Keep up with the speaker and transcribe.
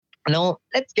Now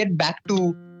let's get back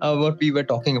to what we were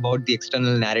talking about, the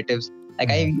external narratives. Like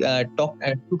I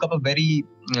took up a very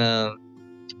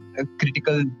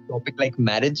critical topic like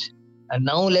marriage, and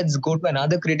now let's go to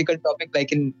another critical topic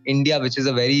like in India, which is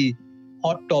a very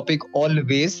hot topic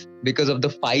always because of the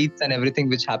fights and everything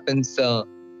which happens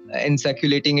in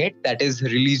circulating it. That is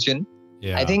religion.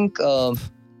 Yeah. I think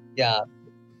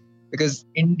because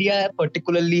India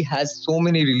particularly has so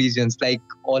many religions, like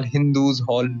all Hindus,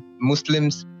 all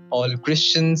Muslims, all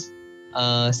Christians,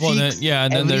 Sikhs.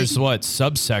 And then there's what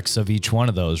subsects of each one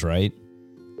of those, right?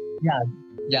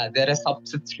 Yeah, there are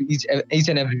subsets to each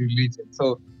and every religion.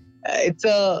 So it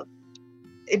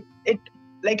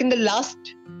like in the last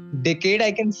decade,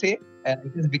 I can say it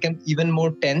has become even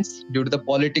more tense due to the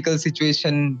political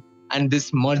situation and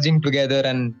this merging together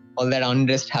and all that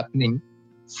unrest happening.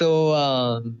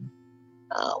 So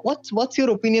what's your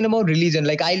opinion about religion?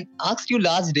 Like I asked you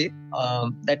last day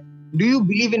that do you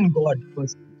believe in God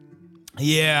first?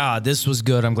 Yeah, this was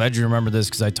good. I'm glad you remember this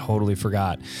because I totally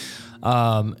forgot.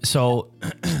 So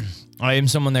I am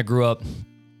someone that grew up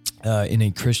in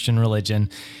a Christian religion.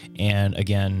 And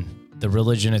again, the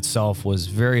religion itself was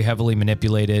very heavily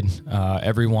manipulated.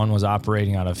 Everyone was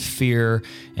operating out of fear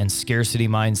and scarcity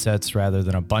mindsets rather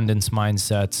than abundance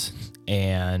mindsets.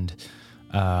 And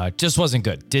just wasn't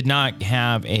good. Did not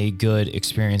have a good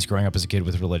experience growing up as a kid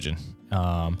with religion.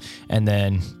 And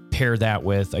then pair that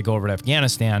with, I go over to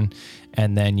Afghanistan,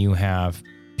 and then you have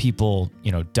people,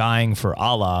 dying for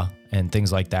Allah and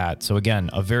things like that. So again,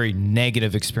 a very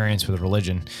negative experience with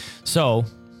religion. So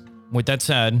with that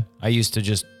said, I used to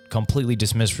just completely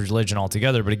dismiss religion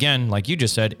altogether. But again, like you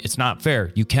just said, it's not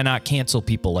fair. You cannot cancel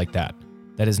people like that.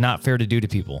 That is not fair to do to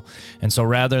people. And so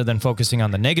rather than focusing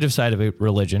on the negative side of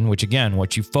religion, which again,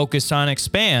 what you focus on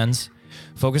expands,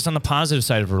 focus on the positive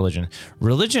side of religion.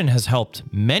 Religion has helped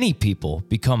many people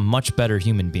become much better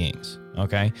human beings.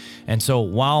 Okay. And so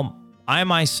while I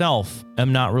myself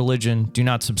am not religion, do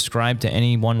not subscribe to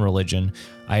any one religion,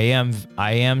 I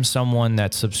am someone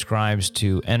that subscribes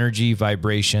to energy,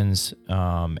 vibrations,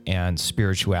 and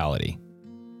spirituality.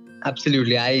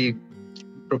 Absolutely. I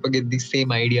propagate the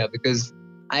same idea because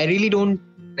I really don't,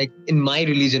 like in my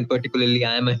religion particularly,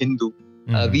 I am a Hindu.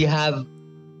 We have,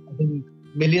 I think,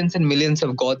 millions and millions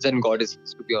of gods and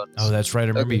goddesses, to be honest. Oh, that's right. I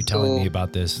remember you telling me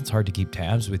about this. It's hard to keep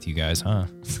tabs with you guys, huh?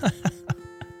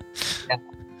 Yeah,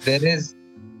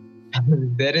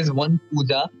 there is one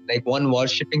puja, like one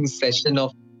worshipping session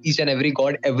of each and every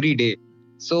god every day.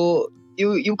 So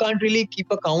you can't really keep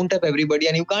a count of everybody,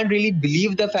 and you can't really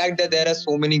believe the fact that there are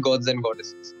so many gods and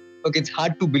goddesses. Okay, it's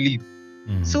hard to believe.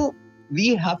 So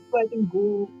we have to, I think,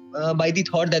 go by the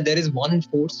thought that there is one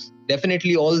force.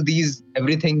 Definitely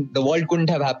everything, the world couldn't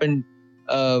have happened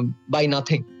by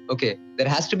nothing. Okay, there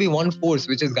has to be one force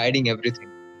which is guiding everything.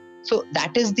 So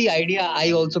that is the idea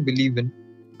I also believe in.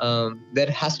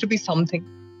 There has to be something,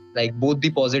 like both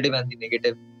the positive and the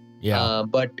negative.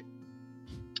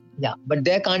 But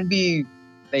there can't be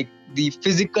like the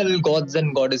physical gods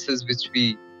and goddesses which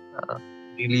we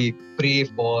really pray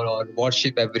for or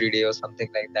worship every day or something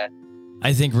like that.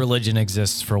 I think religion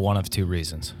exists for one of two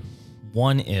reasons.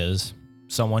 One is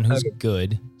someone who's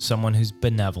good, someone who's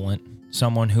benevolent,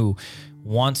 someone who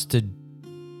wants to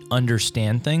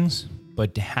understand things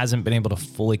but hasn't been able to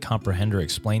fully comprehend or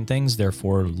explain things,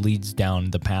 therefore leads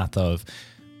down the path of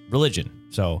religion.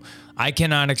 So I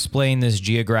cannot explain this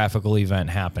geographical event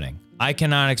happening. I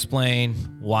cannot explain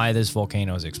why this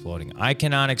volcano is exploding. I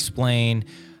cannot explain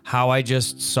how I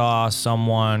just saw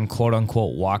someone, quote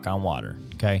unquote, walk on water.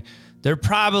 Okay. There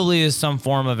probably is some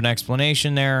form of an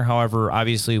explanation there. However,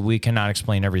 obviously we cannot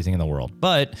explain everything in the world,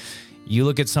 but you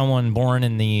look at someone born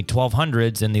in the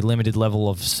 1200s and the limited level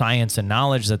of science and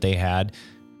knowledge that they had,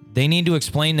 they need to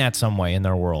explain that some way in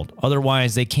their world.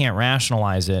 Otherwise, they can't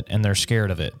rationalize it and they're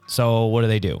scared of it. So what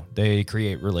do? They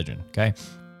create religion, okay?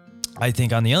 I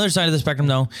think on the other side of the spectrum,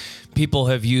 though,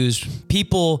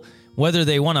 people, whether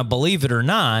they want to believe it or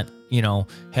not,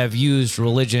 have used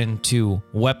religion to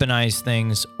weaponize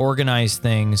things, organize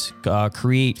things,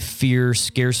 create fear,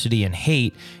 scarcity, and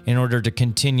hate in order to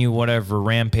continue whatever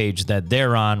rampage that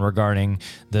they're on regarding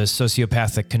the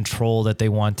sociopathic control that they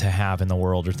want to have in the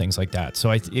world or things like that.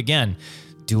 So again,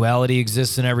 duality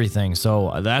exists in everything.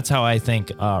 So that's how I think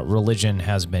religion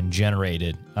has been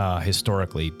generated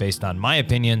historically, based on my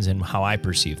opinions and how I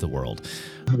perceive the world.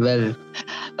 Well,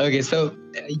 okay, so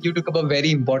you took up a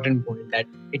very important point that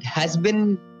it has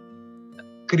been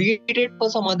created for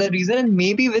some other reason, and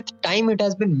maybe with time it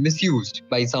has been misused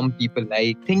by some people.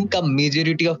 I think a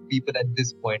majority of people at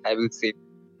this point, I will say,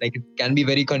 like it can be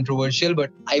very controversial,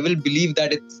 but I will believe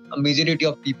that it's a majority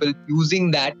of people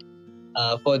using that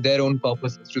for their own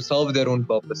purposes, to serve their own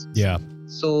purposes. Yeah.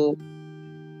 So,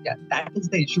 yeah, that is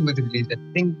the issue with religion.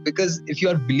 I think because if you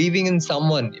are believing in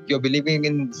someone, if you're believing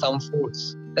in some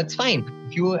force, that's fine.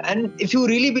 If you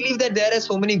really believe that there are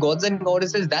so many gods and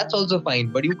goddesses, that's also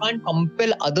fine. But you can't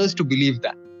compel others to believe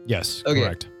that. Yes, Okay.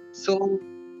 correct. So,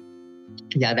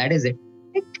 yeah, that is it.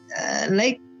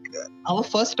 Our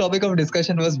first topic of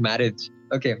discussion was marriage.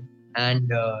 Okay. And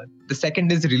the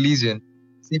second is religion.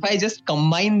 So if I just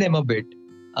combine them a bit,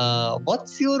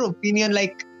 what's your opinion?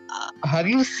 Have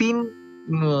you seen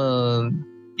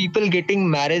people getting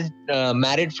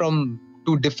married from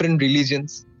two different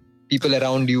religions? People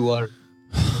around you or?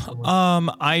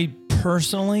 I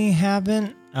personally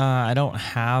haven't. I don't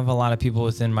have a lot of people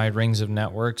within my rings of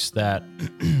networks that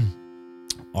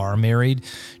are married,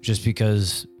 just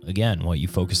because, again, what you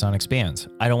focus on expands.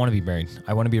 I don't want to be married.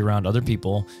 I want to be around other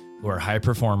people who are high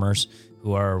performers,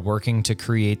 who are working to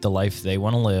create the life they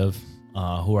want to live,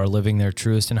 who are living their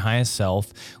truest and highest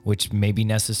self, which maybe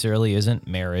necessarily isn't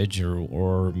marriage,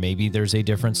 or maybe there's a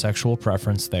different sexual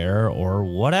preference there or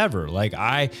whatever.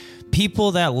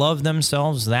 People that love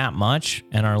themselves that much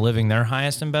and are living their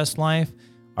highest and best life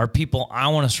are people I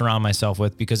want to surround myself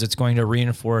with, because it's going to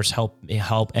reinforce, help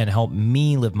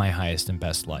me live my highest and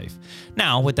best life.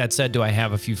 Now, with that said, do I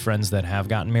have a few friends that have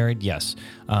gotten married? Yes.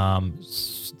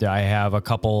 I have a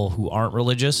couple who aren't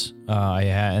religious,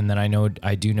 and then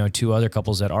I do know two other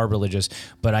couples that are religious,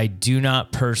 but I do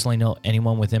not personally know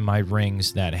anyone within my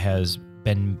rings that has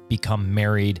become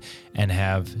married and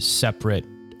have separate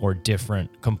or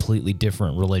completely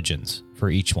different religions for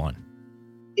each one.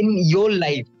 In your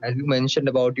life, as you mentioned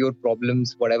about your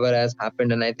problems, whatever has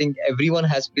happened, and I think everyone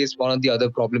has faced one of the other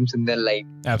problems in their life.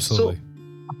 Absolutely. So,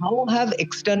 how have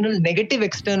negative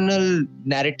external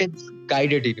narratives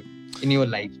guided you in your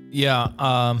life?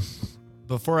 Yeah.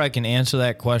 Before I can answer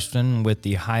that question with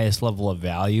the highest level of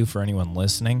value for anyone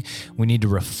listening, we need to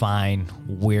refine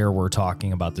where we're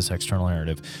talking about this external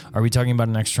narrative. Are we talking about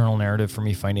an external narrative for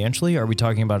me financially? Are we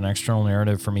talking about an external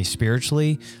narrative for me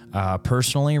spiritually,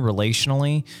 personally,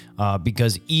 relationally?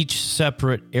 Because each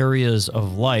separate areas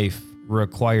of life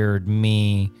required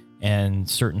me and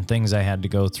certain things I had to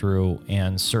go through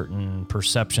and certain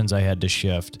perceptions I had to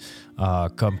shift,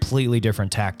 completely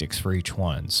different tactics for each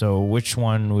one. So which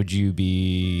one would you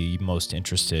be most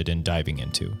interested in diving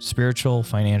into? Spiritual,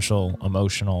 financial,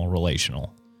 emotional,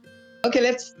 relational? Okay,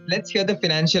 let's hear the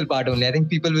financial part only. I think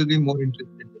people will be more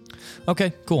interested.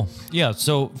 Okay, cool. Yeah,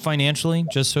 so financially,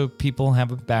 just so people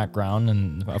have a background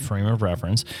and a frame of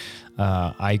reference,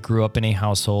 I grew up in a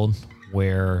household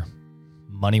where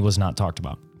money was not talked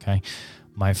about. Okay.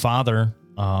 My father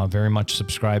very much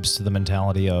subscribes to the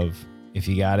mentality of, if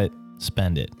you got it,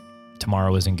 spend it.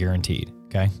 Tomorrow isn't guaranteed.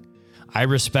 Okay. I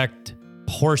respect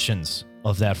portions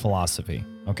of that philosophy.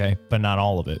 Okay. But not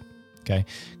all of it. Okay.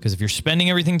 Because if you're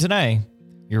spending everything today,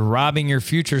 you're robbing your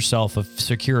future self of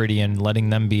security and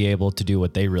letting them be able to do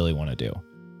what they really want to do.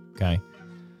 Okay.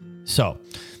 So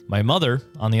my mother,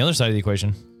 on the other side of the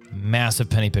equation, massive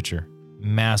penny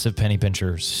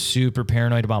pincher, super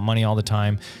paranoid about money all the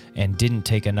time, and didn't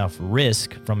take enough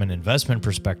risk from an investment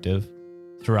perspective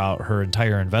throughout her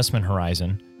entire investment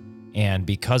horizon. And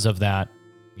because of that,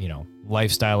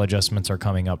 lifestyle adjustments are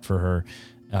coming up for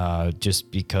her,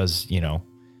 just because,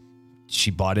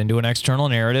 she bought into an external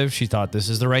narrative. She thought this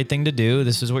is the right thing to do.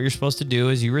 This is what you're supposed to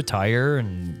do as you retire,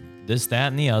 and this, that,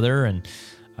 and the other. And,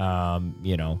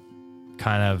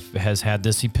 kind of has had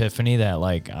this epiphany that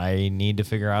I need to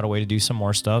figure out a way to do some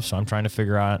more stuff. So I'm trying to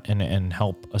figure out and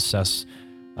help assess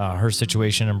her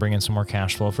situation and bring in some more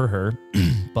cash flow for her.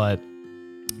 But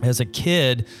as a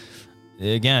kid,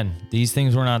 again, these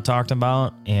things were not talked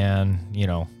about. And,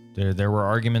 there were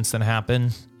arguments that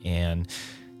happened, and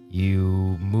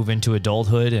you move into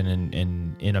adulthood.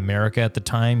 And in America at the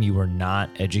time, you were not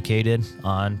educated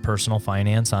on personal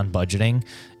finance, on budgeting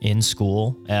in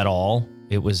school at all.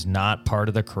 It was not part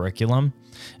of the curriculum.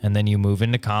 And then you move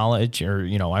into college, or,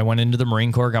 I went into the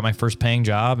Marine Corps, got my first paying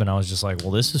job, and I was just like,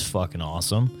 well, this is fucking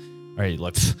awesome. All right,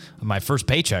 my first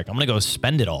paycheck, I'm going to go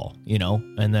spend it all,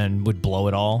 and then would blow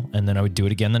it all. And then I would do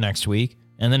it again the next week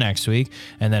and the next week.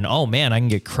 And then, oh man, I can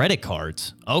get credit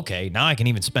cards. Okay, now I can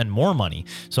even spend more money.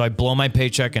 So I blow my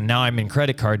paycheck, and now I'm in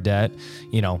credit card debt,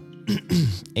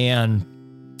 and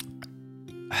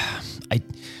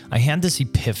I had this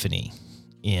epiphany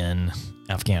in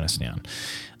Afghanistan.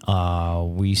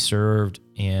 We served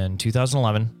in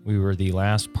 2011. We were the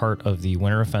last part of the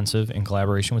winter offensive in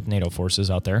collaboration with NATO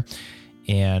forces out there.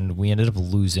 And we ended up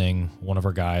losing one of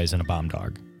our guys in a bomb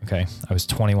dog. Okay. I was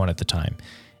 21 at the time.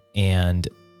 And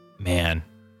man,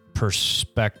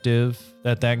 perspective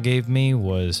that gave me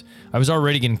was I was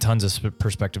already getting tons of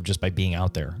perspective just by being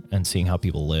out there and seeing how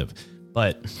people live.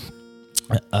 But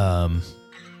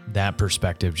that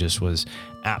perspective just was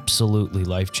absolutely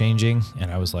life-changing.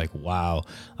 And I was like, wow,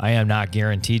 I am not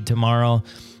guaranteed tomorrow.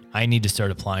 I need to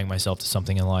start applying myself to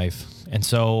something in life. And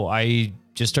so I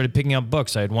just started picking up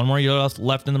books. I had one more year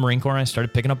left in the Marine Corps, and I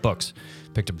started picking up books.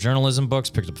 Picked up journalism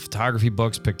books, picked up photography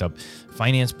books, picked up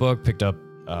finance book, picked up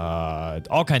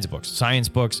all kinds of books, science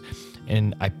books.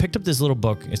 And I picked up this little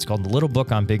book. It's called The Little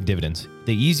Book on Big Dividends.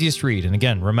 The easiest read. And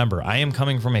again, remember, I am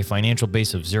coming from a financial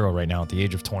base of 0 right now at the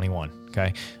age of 21.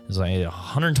 Okay. It's like a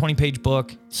 120-page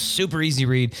book, super easy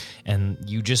read. And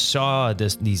you just saw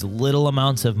these little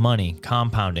amounts of money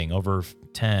compounding over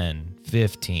 10,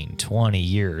 15, 20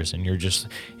 years.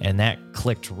 And that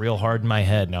clicked real hard in my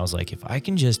head. And I was like, if I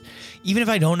can just, even if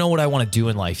I don't know what I want to do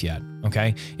in life yet,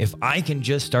 okay, if I can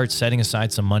just start setting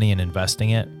aside some money and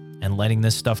investing it, and letting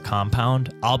this stuff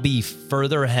compound, I'll be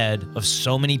further ahead of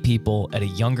so many people at a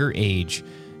younger age,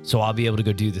 so I'll be able to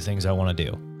go do the things I want to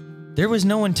do. There was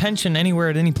no intention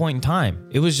anywhere at any point in time.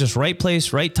 It was just right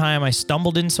place, right time. I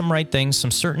stumbled in some right things,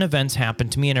 some certain events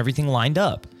happened to me, and everything lined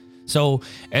up. So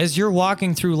as you're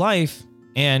walking through life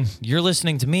and you're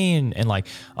listening to me and like,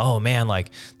 oh man,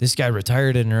 like this guy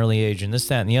retired at an early age and this,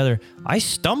 that, and the other. I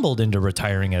stumbled into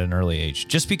retiring at an early age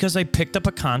just because I picked up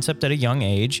a concept at a young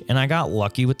age and I got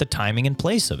lucky with the timing and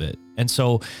place of it. And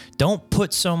so don't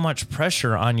put so much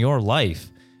pressure on your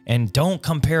life and don't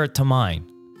compare it to mine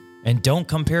and don't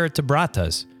compare it to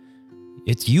Brata's.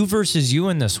 It's you versus you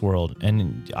in this world,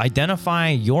 and identify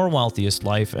your wealthiest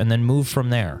life and then move from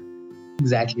there.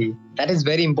 Exactly. That is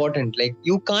very important. Like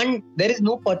there is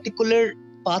no particular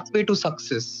pathway to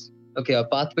success. Okay, a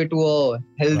pathway to a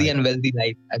healthy and wealthy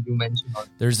life, as you mentioned.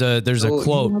 There's a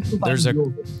quote.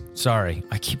 Sorry,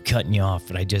 I keep cutting you off,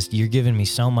 but you're giving me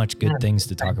so much good things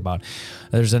to talk about.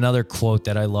 There's another quote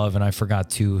that I love, and I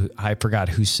forgot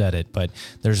who said it, but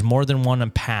there's more than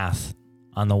one path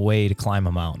on the way to climb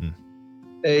a mountain.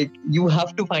 Like you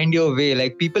have to find your way.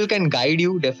 Like people can guide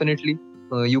you, definitely.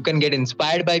 You can get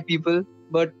inspired by people,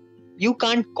 but you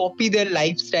can't copy their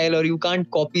lifestyle or you can't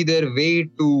copy their way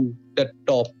to the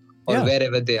top or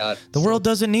wherever they are. The world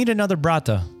doesn't need another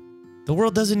Brata. The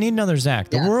world doesn't need another Zach.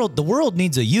 The world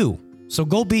needs a you. So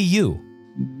go be you.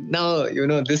 Now,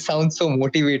 this sounds so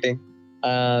motivating.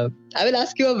 I will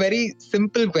ask you a very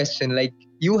simple question. Like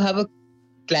you have a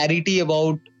clarity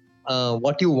about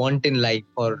what you want in life,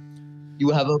 or you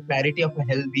have a clarity of a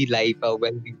healthy life, a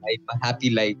wealthy life, a happy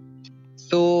life.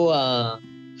 So,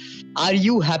 are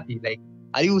you happy? Like,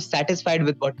 are you satisfied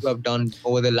with what you have done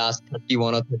over the last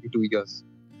 31 or 32 years?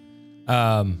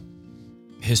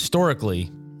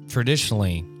 Historically,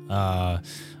 traditionally,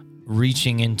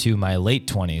 reaching into my late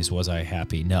 20s, was I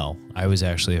happy? No, I was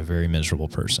actually a very miserable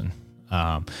person.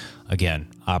 Again,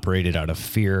 operated out of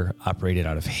fear, operated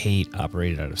out of hate,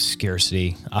 operated out of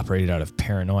scarcity, operated out of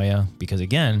paranoia, because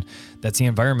again, that's the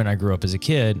environment I grew up as a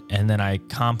kid. And then I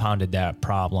compounded that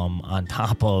problem on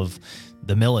top of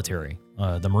the military,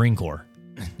 the Marine Corps.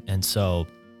 And so,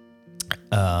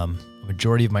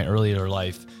 majority of my earlier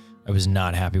life, I was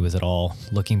not happy with it all.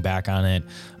 Looking back on it,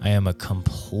 I am a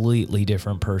completely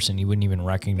different person. You wouldn't even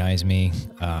recognize me.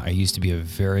 I used to be a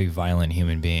very violent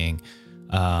human being.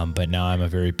 But now I'm a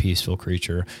very peaceful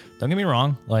creature. Don't get me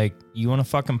wrong. Like, you want to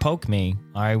fucking poke me,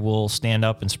 I will stand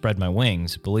up and spread my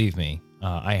wings. Believe me,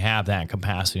 I have that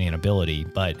capacity and ability,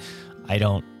 but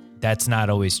that's not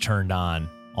always turned on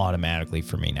automatically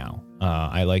for me now.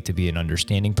 I like to be an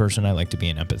understanding person. I like to be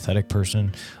an empathetic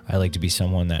person. I like to be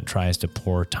someone that tries to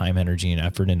pour time, energy, and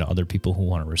effort into other people who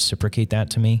want to reciprocate that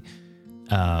to me.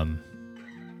 But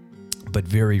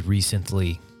very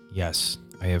recently, yes,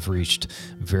 I have reached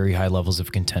very high levels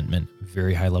of contentment,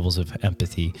 very high levels of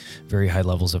empathy, very high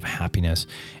levels of happiness.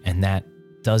 And that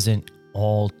doesn't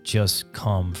all just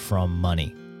come from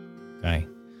money, okay?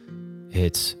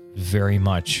 It's very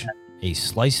much a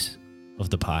slice of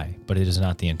the pie, but it is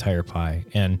not the entire pie.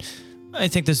 And I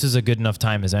think this is a good enough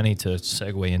time as any to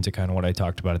segue into kind of what I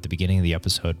talked about at the beginning of the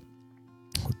episode.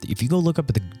 If you go look up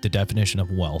the definition of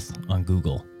wealth on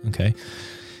Google, okay,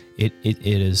 it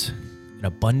is an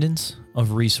abundance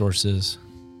of resources, ...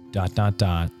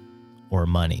 or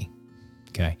money.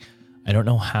 Okay. I don't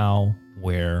know how,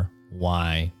 where,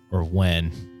 why, or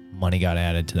when money got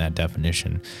added to that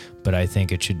definition, but I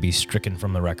think it should be stricken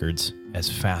from the records as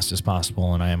fast as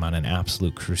possible. And I am on an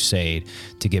absolute crusade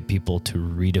to get people to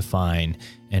redefine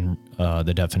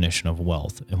the definition of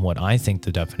wealth. And what I think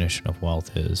the definition of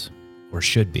wealth is, or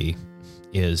should be,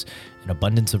 is an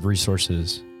abundance of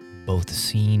resources, both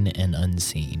seen and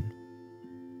unseen.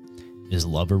 Is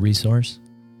love a resource?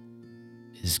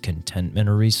 Is contentment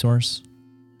a resource?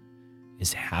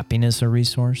 Is happiness a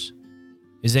resource?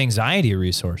 Is anxiety a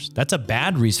resource? That's a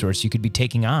bad resource you could be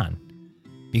taking on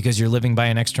because you're living by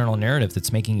an external narrative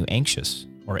that's making you anxious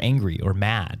or angry or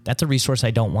mad. That's a resource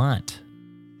I don't want.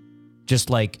 Just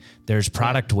like there's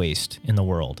product waste in the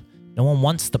world. No one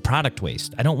wants the product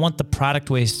waste. I don't want the product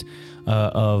waste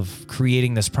of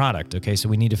creating this product. Okay, so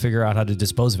we need to figure out how to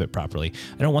dispose of it properly.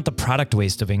 I don't want the product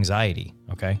waste of anxiety.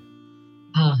 Okay.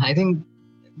 I think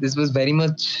this was very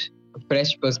much a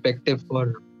fresh perspective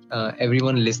for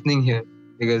everyone listening here,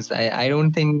 because I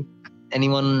don't think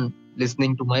anyone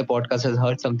listening to my podcast has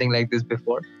heard something like this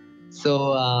before.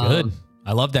 So good.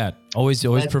 I love that. Always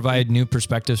provide new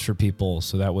perspectives for people,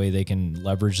 so that way they can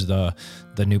leverage the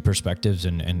new perspectives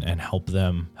and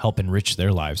help enrich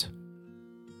their lives.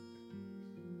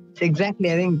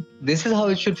 Exactly. I think this is how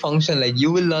it should function. Like,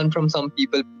 you will learn from some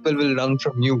people, people will learn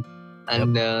from you.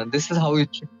 And this is how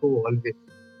it should go always.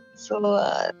 So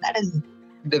that is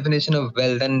the definition of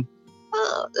wealth. And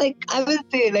like, I will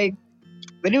say, like,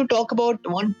 when you talk about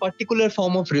one particular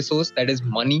form of resource, that is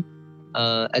money,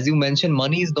 as you mentioned,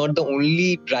 money is not the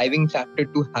only driving factor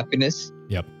to happiness.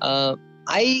 Yep. I'm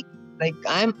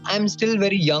still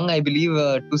very young, I believe,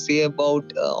 to say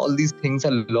about all these things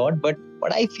a lot. But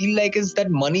what I feel like is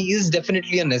that money is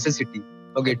definitely a necessity,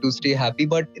 okay, to stay happy.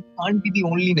 But it can't be the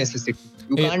only necessity.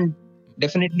 You can't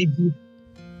definitely be.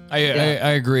 I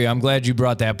agree. I'm glad you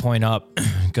brought that point up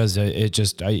because it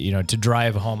just, to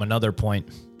drive home another point.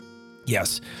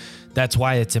 Yes. That's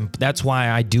why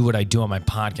I do what I do on my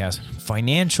podcast.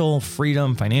 Financial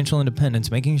freedom, financial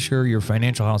independence, making sure your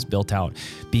financial house built out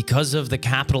because of the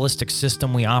capitalistic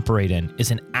system we operate in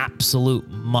is an absolute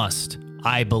must,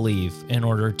 I believe, in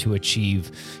order to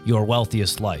achieve your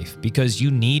wealthiest life, because you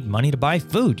need money to buy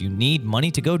food. You need money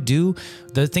to go do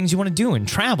the things you want to do and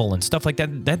travel and stuff like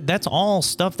that. That's all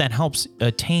stuff that helps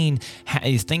attain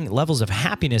levels of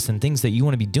happiness and things that you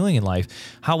want to be doing in life.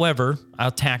 However, I'll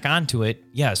tack onto it.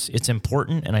 Yes, it's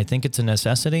important and I think it's a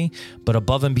necessity, but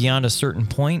above and beyond a certain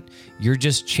point, you're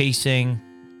just chasing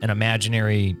an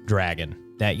imaginary dragon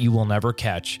that you will never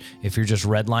catch if you're just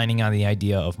redlining on the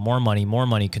idea of more money,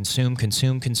 consume,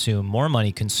 more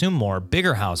money, consume more,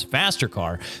 bigger house, faster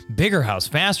car,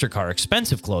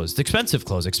 expensive clothes,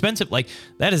 expensive. Like,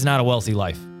 that is not a wealthy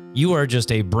life. You are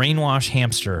just a brainwashed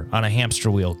hamster on a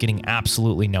hamster wheel getting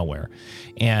absolutely nowhere.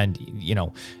 And,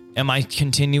 am I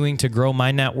continuing to grow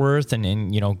my net worth and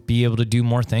be able to do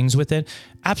more things with it?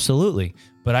 Absolutely.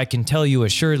 But I can tell you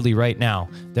assuredly right now,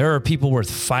 there are people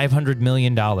worth $500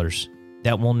 million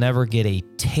that will never get a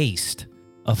taste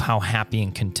of how happy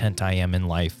and content I am in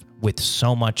life with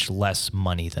so much less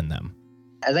money than them.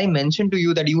 As I mentioned to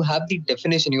you, that you have the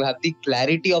definition, you have the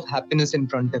clarity of happiness in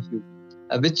front of you,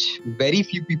 which very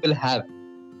few people have.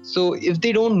 So if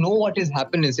they don't know what is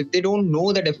happiness, if they don't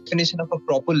know the definition of a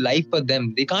proper life for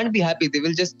them, they can't be happy. They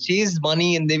will just chase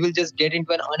money and they will just get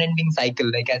into an unending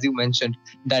cycle. Like, as you mentioned,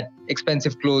 that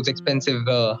expensive clothes, expensive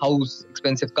house,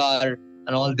 expensive car,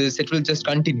 and all this, it will just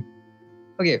continue.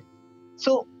 Okay,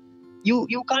 so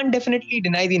you can't definitely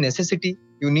deny the necessity.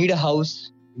 You need a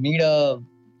house, you need a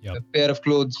pair of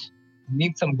clothes, you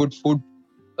need some good food.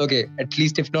 Okay, at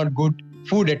least if not good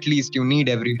food, at least you need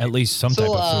everything. At least some type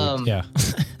of food, yeah.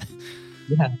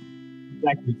 Yeah,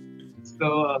 exactly.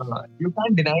 So you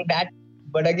can't deny that.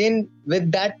 But again,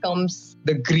 with that comes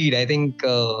the greed. I think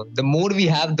the more we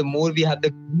have the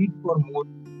greed for more.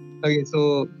 Okay,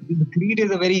 so the greed is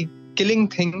a very killing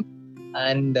thing.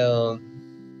 And that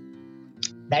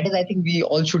is, I think, we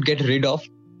all should get rid of.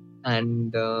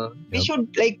 And we should,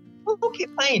 okay,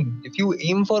 fine. If you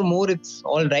aim for more, it's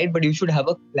all right. But you should have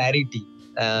a clarity,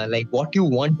 like what you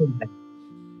want in life.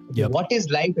 Yep. What is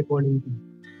life according to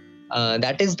you?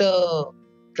 That is the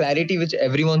clarity which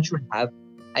everyone should have.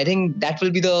 I think that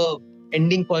will be the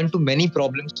ending point to many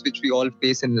problems which we all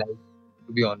face in life,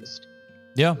 to be honest.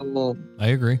 Yeah, so, I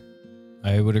agree.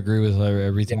 I would agree with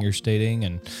everything you're stating.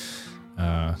 And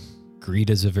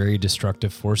greed is a very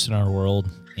destructive force in our world.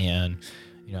 And,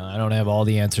 I don't have all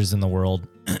the answers in the world,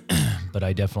 but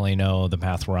I definitely know the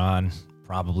path we're on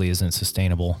probably isn't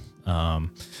sustainable.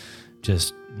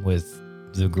 Just with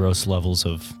the gross levels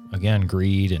of, again,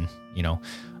 greed and,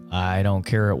 I don't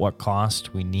care at what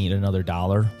cost. We need another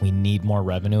dollar. We need more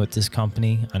revenue at this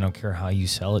company. I don't care how you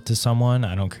sell it to someone.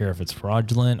 I don't care if it's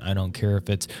fraudulent. I don't care if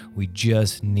we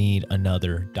just need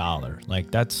another dollar.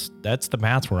 Like, that's the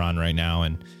path we're on right now.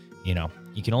 And,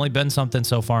 you can only bend something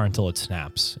so far until it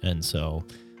snaps. And so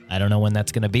I don't know when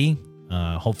that's going to be.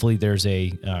 Hopefully there's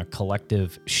a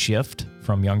collective shift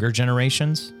from younger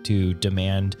generations to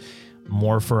demand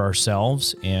more for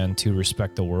ourselves and to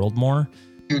respect the world more.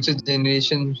 Future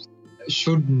generations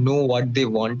should know what they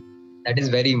want. That is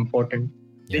very important.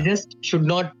 They Yeah. just should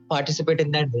not participate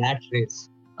in that rat race,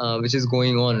 which is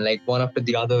going on like one after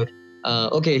the other.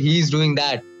 Okay, he's doing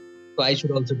that, so I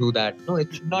should also do that. No,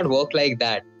 it should not work like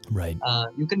that. Right.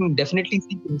 You can definitely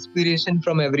seek inspiration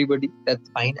from everybody. That's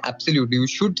fine. Absolutely. You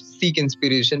should seek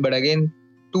inspiration. But again,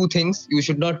 two things. You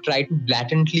should not try to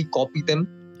blatantly copy them.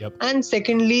 Yep. And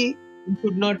secondly, you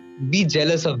should not be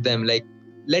jealous of them. Like,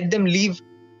 let them leave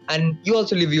and you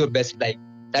also live your best life.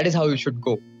 That is how you should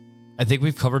go. I think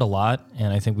we've covered a lot,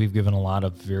 and I think we've given a lot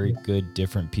of very good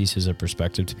different pieces of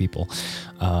perspective to people.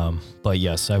 But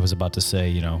yes, I was about to say,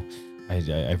 you know,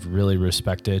 I've really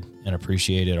respected and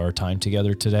appreciated our time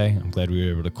together today. I'm glad we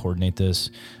were able to coordinate this.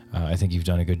 I think you've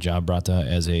done a good job, Brata,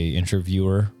 as a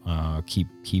interviewer.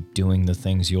 Keep doing the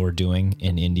things you're doing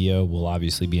in India. We'll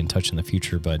obviously be in touch in the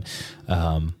future, but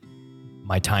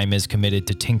my time is committed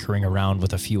to tinkering around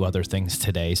with a few other things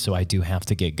today, so I do have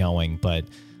to get going. But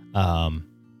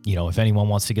you know, if anyone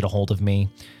wants to get a hold of me,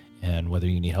 and whether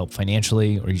you need help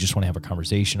financially or you just want to have a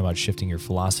conversation about shifting your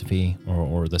philosophy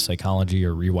or the psychology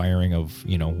or rewiring of,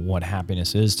 you know, what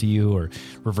happiness is to you, or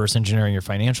reverse engineering your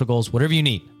financial goals, whatever you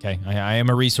need. Okay. I am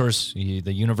a resource.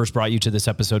 The universe brought you to this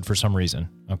episode for some reason.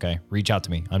 Okay. Reach out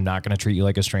to me. I'm not going to treat you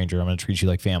like a stranger. I'm going to treat you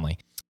like family.